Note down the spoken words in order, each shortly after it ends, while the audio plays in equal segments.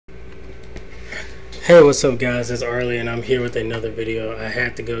Hey, what's up guys, it's Arlie and I'm here with another video. I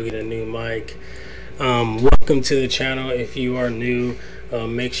had to go get a new mic. Welcome to the channel. If you are new,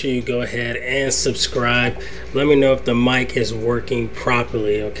 make sure you go ahead and subscribe. Let me know if the mic is working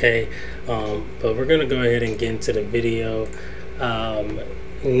properly, okay? But we're gonna go ahead and get into the video.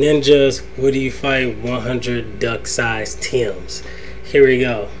 Ninjas, would you fight 100 duck-sized Tims? Here we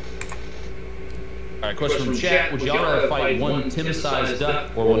go. Alright, question from chat. Would y'all rather fight one Tim-sized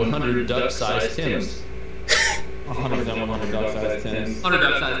duck or 100 duck-sized Tims? 100 duck-sized Tims. 100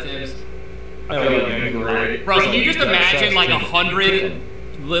 duck-sized Tims. I feel like you're right. Bro, can you just imagine like 100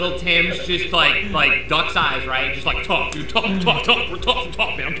 little Tims just like duck-sized, right? Just like talk, dude, talk, man, I'm talk,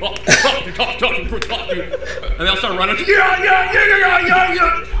 dude. And they'll start running. Yeah.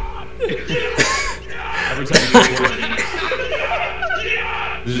 Every time you do it.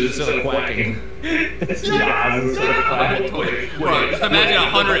 Instead of quacking. It's jaws instead of quacking. Bro, just imagine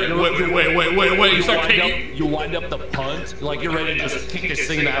 100. Wait. You start kicking. You wind up the punt, like you're ready to just kick this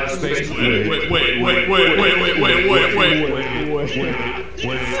thing out of space. Wait.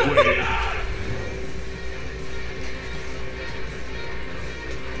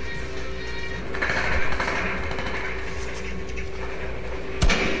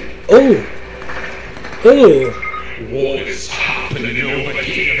 Oh. What is happening over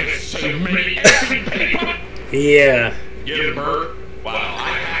here? So many effing people. Yeah. Get him, Bert. Wow,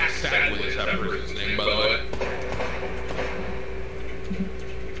 I accidentally is that person's name, by the way.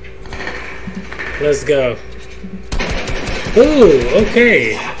 Let's go. Ooh,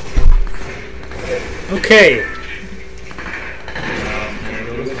 okay. Okay.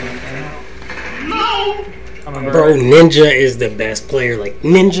 No! Bro, Ninja is the best player. Like,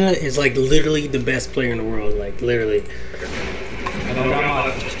 Ninja is like literally the best player in the world. Like, literally.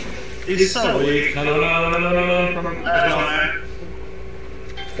 He's so weak. No.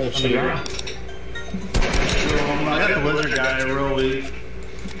 Oh, shoot. I got the wizard guy real weak.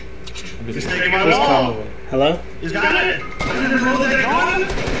 He's taking my Who's wall. calling? Hello? He's got it.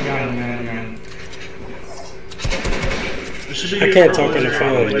 I can't talk on the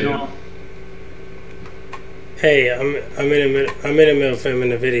phone. Hey, I'm in the middle of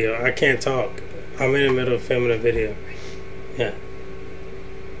filming a video. I can't talk. I'm in the middle of filming a video. Yeah.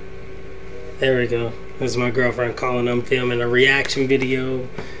 There we go. This is my girlfriend calling. I'm filming a reaction video,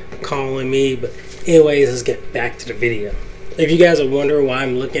 calling me. But anyways, let's get back to the video. If you guys are wondering why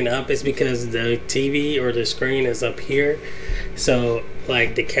I'm looking up, it's because the TV or the screen is up here. So,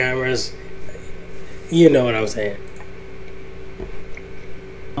 like, the cameras, you know what I'm saying.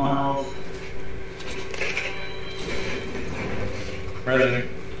 President.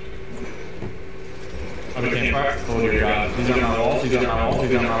 Oh, dear God. He's on my walls.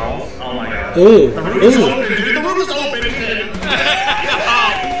 Oh my God. Ooh. The room is open, dude. The room is open.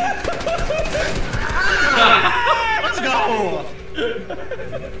 Let's go.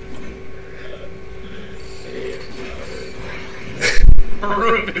 The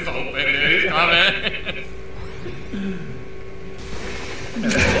roof is open, dude. Come on, man.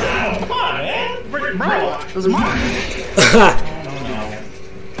 Come on, man. Bro, this is mine.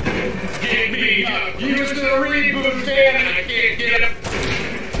 Get me up! Use the reboot fan and I can't get up!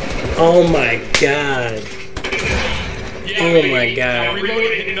 Oh my God. Oh my God.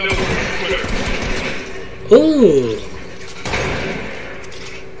 Ooh.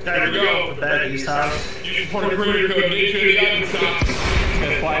 There we go. Back at East House. You just put a creator code into the item stop.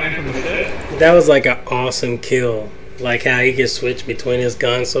 Flying in from the stick. That was like an awesome kill. Like how he can switch between his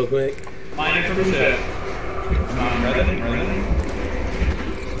guns so quick. Flying in from the stick. Come on, ready?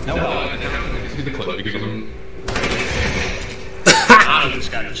 No, see the clip because I'm... I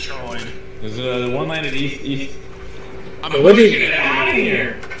just got destroyed. There's the one landed east. I'm What did pushing it Out of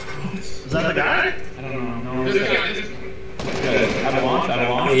here! Is that the guy? I don't know. No. This guy, Out of launch.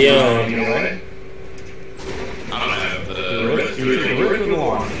 Yo. You know what? I don't have The the... roof of the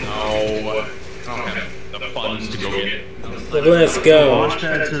launch. No, I don't have the funds to go get it. Let's go. Launch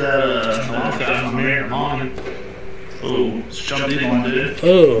pad to the launch pad. I'm here. Come on. Ooh, jumped in one, dude.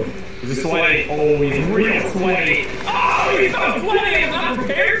 Ooh. He's sweaty. Oh, he's real sweaty. Oh, he's so sweaty. I'm not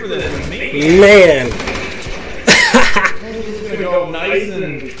prepared for this. Me. Man. He's gonna go nice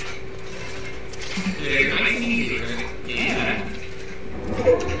and... Yeah, nice and easy, right? Yeah.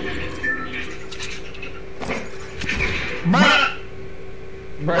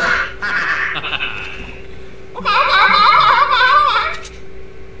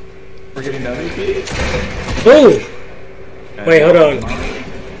 We're getting WP? Ooh. Wait, hold on.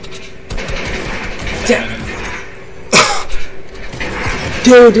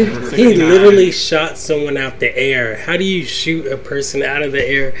 Dude, he literally shot someone out the air. How do you shoot a person out of the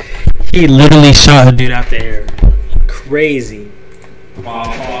air? He literally shot a dude out the air. Crazy.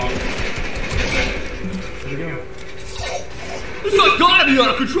 Wow. This guy's gotta be out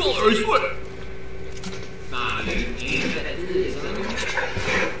of control, or I swear. Nah, dude.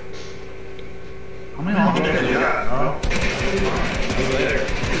 How many objects you got, bro?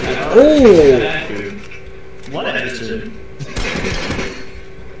 Oh! What attitude?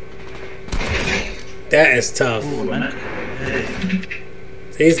 That is tough. Ooh, man. Hey.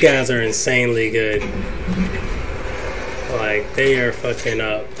 These guys are insanely good. Like, they are fucking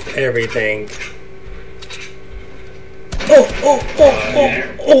up everything. Oh.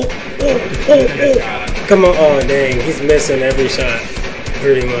 Come on. Oh, dang. He's missing every shot.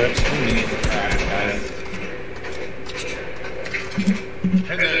 Pretty much.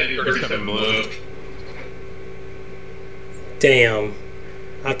 Damn.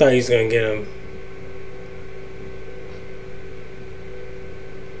 I thought he was gonna get him.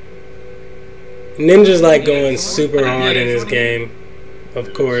 Ninja's like going super hard in this game.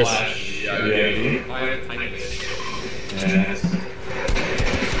 Of course.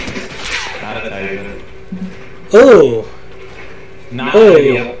 Oh!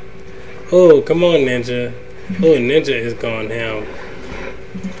 Oh! Oh, come on, Ninja. Oh, Ninja is going ham.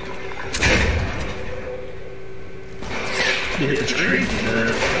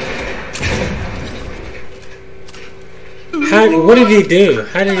 What did he do?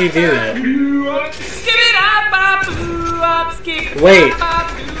 How did he do that? Wait.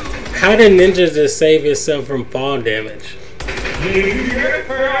 How did Ninja just save himself from fall damage?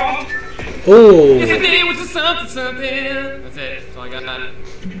 Ooh. Yesterday was a something. That's it. That's all I got.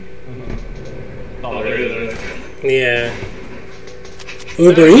 Oh, really? Yeah.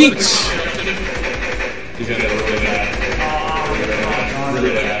 Uber Eats. He's gonna go really bad.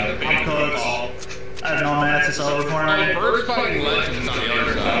 Really bad. I'm cooked. I have no mats, it's over for me. Bird's fighting legends on the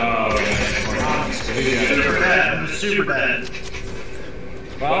other side. I'm super bad. I'm super bad.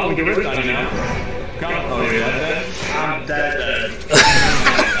 Well, we can rip on you now. Come on, oh, you're dead? I'm dead. I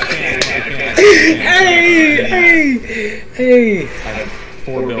can't. Hey. I have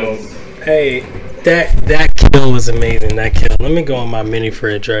 4 bills. Hey, that kill was amazing. That kill. Let me go on my mini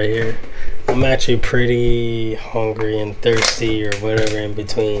fridge right here. I'm actually pretty hungry and thirsty or whatever in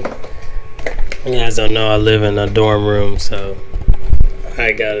between. You guys don't know I live in a dorm room, so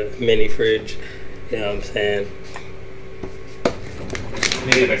I got a mini fridge. You know what I'm saying?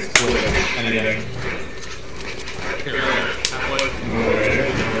 Need to explode anything.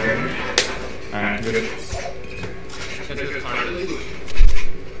 Alright, good.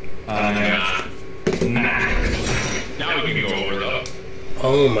 Nah. Now we can go over though.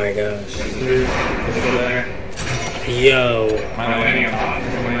 Oh my gosh. Let's go there. Yo. Am I landing on top?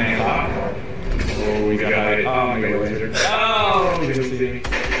 Am I landing on top? Oh, we got it. Oh, my god, laser. Oh, we didn't see me.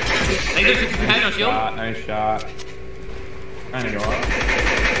 Hey, there's a head on shield. Nice shot. Trying to go up.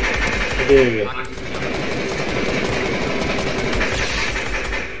 Dude.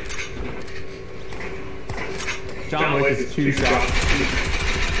 John Wick is 2 shots.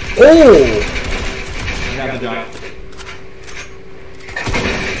 Oh! I got the jump.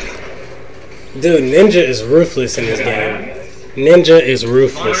 Dude, Ninja is ruthless in this game. Ninja is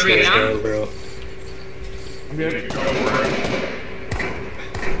ruthless in this game, bro.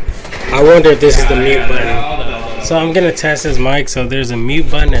 I wonder if this is the mute button. So I'm gonna test his mic. So there's a mute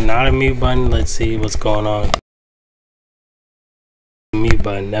button and not a mute button. Let's see what's going on. Mute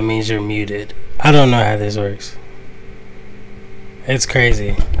button. That means you're muted. I don't know how this works. It's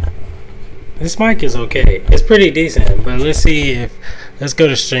crazy. This mic is okay. It's pretty decent, but let's see if let's go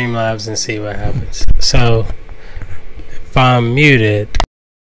to Streamlabs and see what happens. So if I'm muted,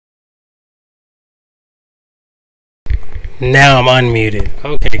 now I'm unmuted.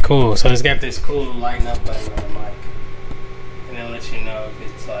 Okay, cool. So it's got this cool lighten up button on the mic, and it lets you know if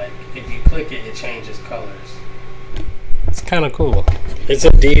it's like if you click it, it changes colors. It's kind of cool. It's I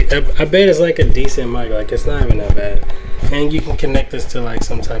bet it's like a decent mic. Like it's not even that bad. And you can connect this to like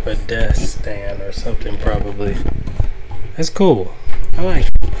some type of desk stand or something probably. That's cool. I like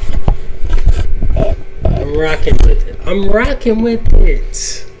it. I'm rocking with it. I'm rocking with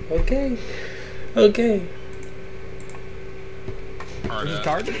it. Okay. Okay. This is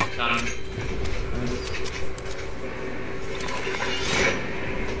Got him.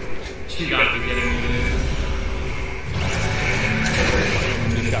 She got to get him.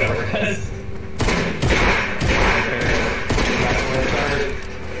 Just got rest.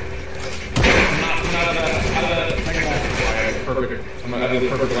 Perfect. I'm gonna have the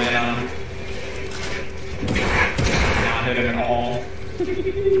perfect land on him. Not hit him at all.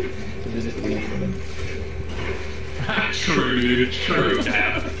 Just leave him. True, dude. True.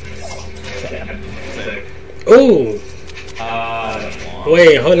 Ooh.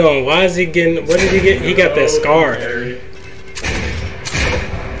 Wait, hold on. Why is he getting? What did he get? He got that scar.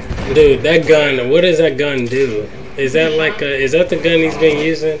 Dude, that gun. What does that gun do? Is that like a? Is that the gun he's been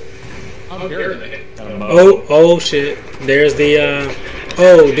using? Oh shit. There's the.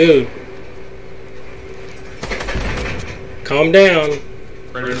 Oh, dude. Calm down.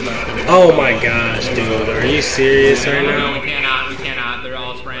 Oh my gosh, dude. Are you serious right now? No, we cannot. They're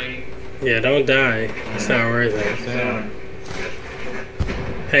all spraying. Yeah, don't die. It's not worth it.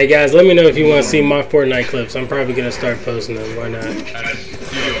 Hey guys, let me know if you want to see my Fortnite clips. I'm probably gonna start posting them. Why not?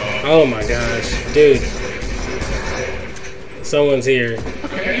 Oh my gosh, dude. Someone's here.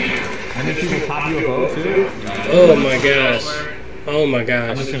 I need people pop UFO too. Oh my gosh. Oh my I'm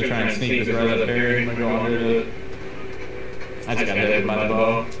gosh. just gonna try and sneak this right up there. I'm gonna go under the. I just got hit by the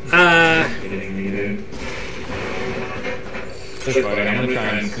bow. This way, I'm gonna try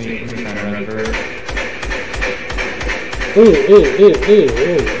and sneak. I'm gonna try and run through. Ooh.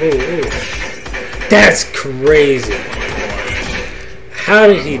 That's crazy. How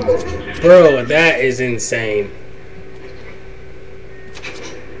did he... Bro, that is insane.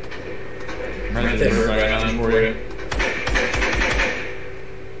 I'm running through right now for you.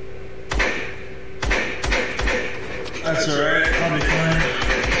 That's alright, I'll be fine.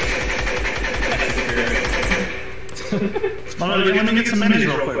 Let me get some minis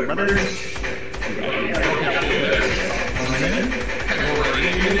real quick, brothers.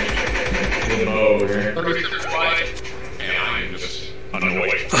 The bow over here. And I'm just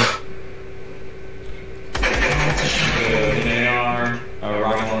unawake. An AR, a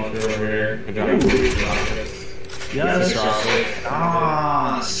rocket launcher over here. Good job. Yes. Rockets.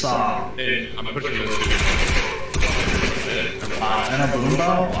 Awesome. I'm pushing this dude. And a boom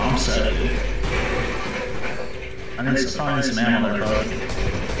bow? I'm set, dude. I need to find some ammo there, bro.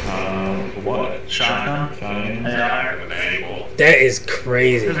 What? Shotgun? Shotgun. AR. An angle. That is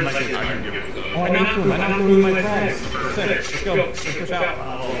crazy. I can give it the. Oh, I knocked him. I knocked him with my frags. Sick. Let's go. Let's push out.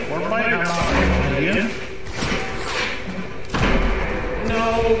 We're fighting out. Yeah? No,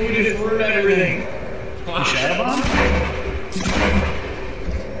 you just ruined everything. You shadow bomb?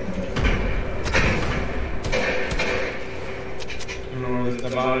 I don't know where this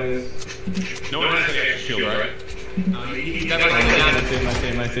bot is. No one has an extra shield, right? He's definitely coming down.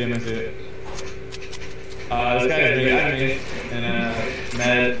 I see him. This guy's big enemies and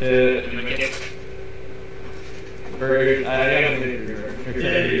med pit.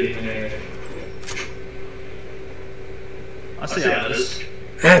 I see how it is.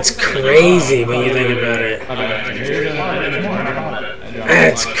 That's crazy when you think about it.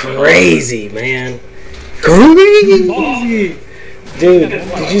 That's crazy, man. Crazy. Dude,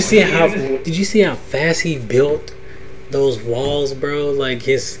 did you see how fast he built those walls, bro? Like,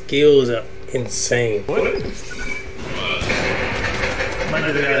 his skills are insane. Might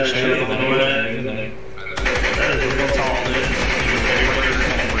do that shit a little bit. That is real tall, dude.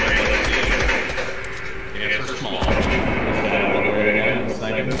 Yeah, it's small.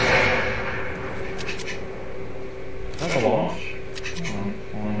 That's a launch.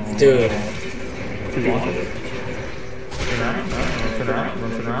 Dude. Two launches. Turn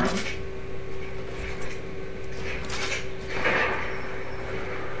around.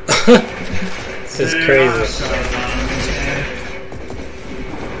 This is crazy.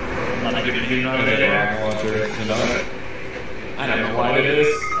 I don't know why it is.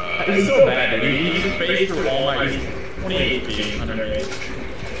 It's so bad, dude. He just phased through all my 28 feet underneath.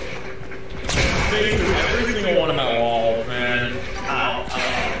 Phased through every single one of my walls, man.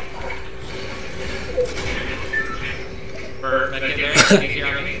 Bert, that kid there, he's here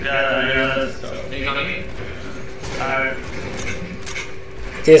on me. Yeah. He's on me.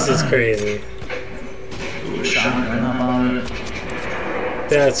 This is crazy. Shotgun, I'm on it.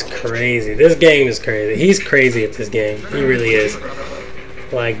 That's crazy. This game is crazy. He's crazy at this game. He really is.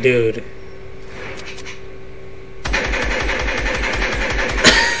 Like, dude.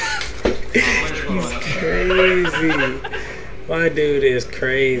 He's crazy. My dude is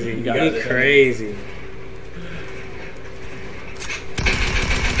crazy. He's crazy.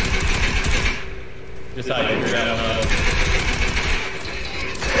 Just how you figure out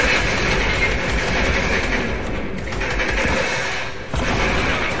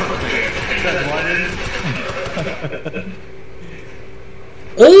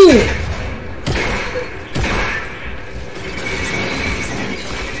Ooh!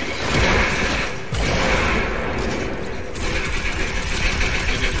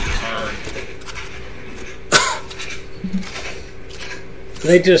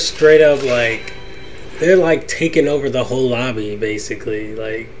 They just straight up like, they're like taking over the whole lobby basically.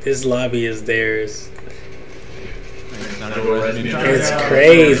 Like, this lobby is theirs. Now go rest me. It's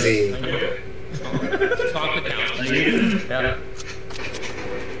crazy. Talk the count. Thank you. Yeah.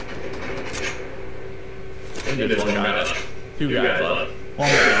 There's one guy left. Two guys left. One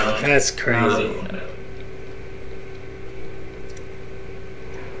guy left. That's crazy.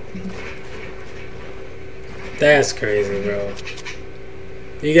 That's crazy, bro.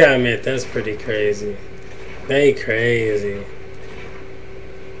 You gotta admit, that's pretty crazy. They crazy.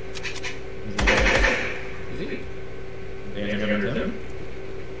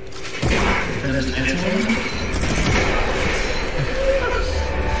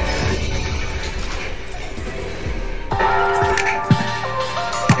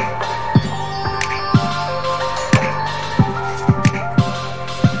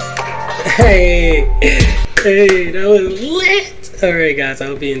 Hey, that was lit. Alright guys, I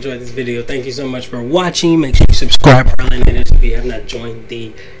hope you enjoyed this video. Thank you so much for watching. Make sure you subscribe, Arlinators, if you have not joined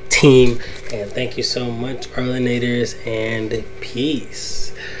the team. And thank you so much, Arlinators, and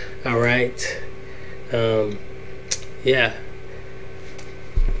peace. Alright. Yeah.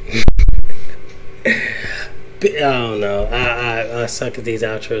 I don't know. I suck at these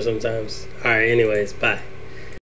outros sometimes. Alright, anyways, bye.